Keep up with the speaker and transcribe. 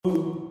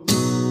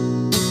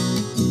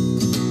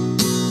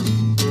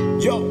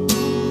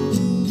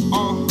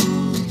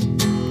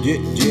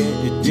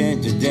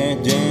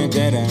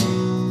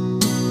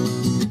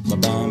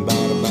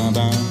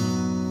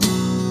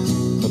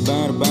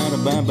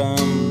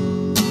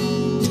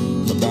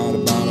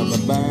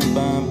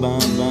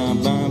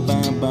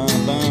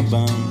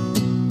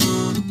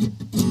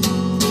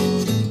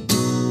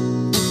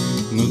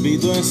No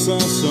olvido esa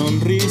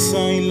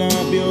sonrisa y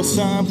labios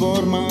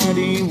sabor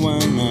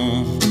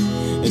marihuana,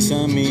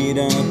 esa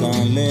mirada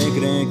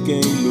alegre que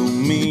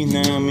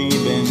ilumina mi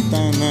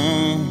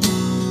ventana.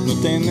 No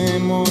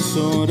tenemos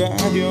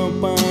horario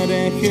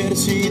para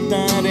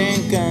ejercitar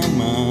en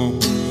cama.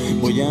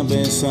 Voy a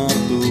besar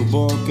tu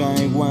boca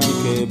igual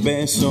que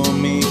beso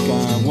mi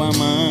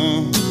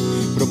caguama.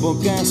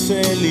 Provocas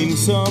el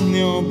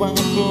insomnio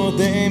bajo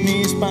de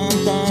mis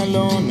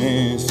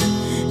pantalones.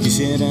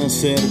 Quisiera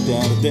hacerte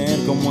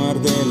arder como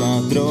arde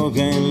la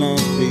droga en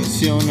las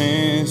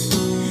prisiones.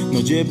 No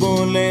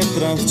llevo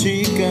letras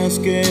chicas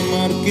que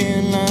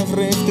marquen las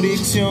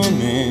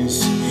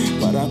restricciones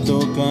para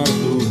tocar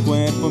tu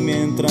cuerpo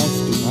mientras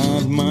tu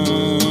alma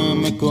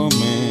me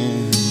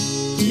come.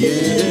 Y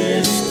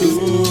eres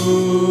tú,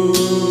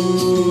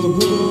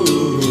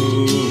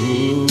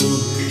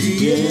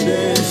 y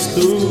eres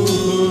tú,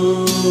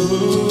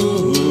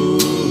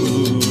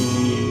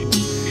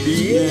 y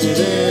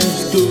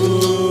eres tú.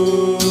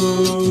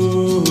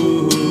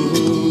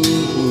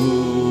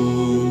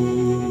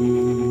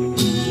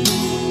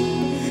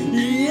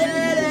 Y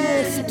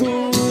eres tú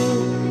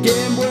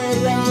quien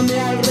vuela a mi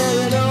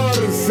alrededor,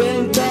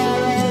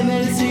 sentada en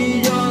el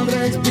sillón,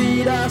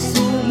 respiras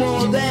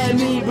humo de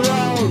mi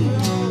blon.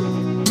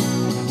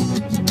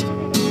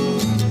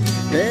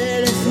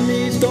 Eres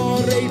mi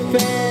torre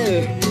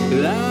Eiffel,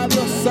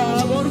 labios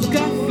sabor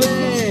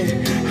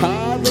café.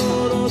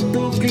 Adoro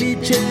tu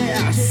cliché,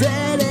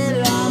 hacer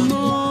el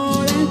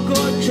amor en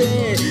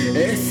coche.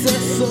 Ese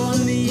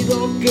sonido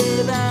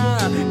que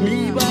da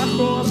mi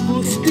bajo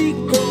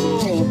acústico.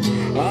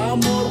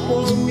 Amor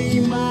por mi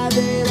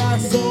madera,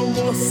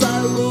 somos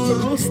algo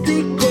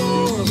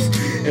rústicos.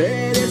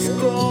 Eres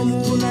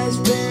como una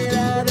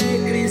esfera de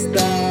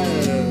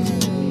cristal.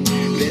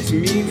 Ves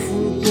mi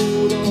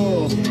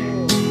futuro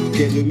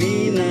que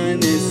ilumina en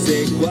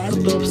ese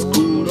cuarto oscuro.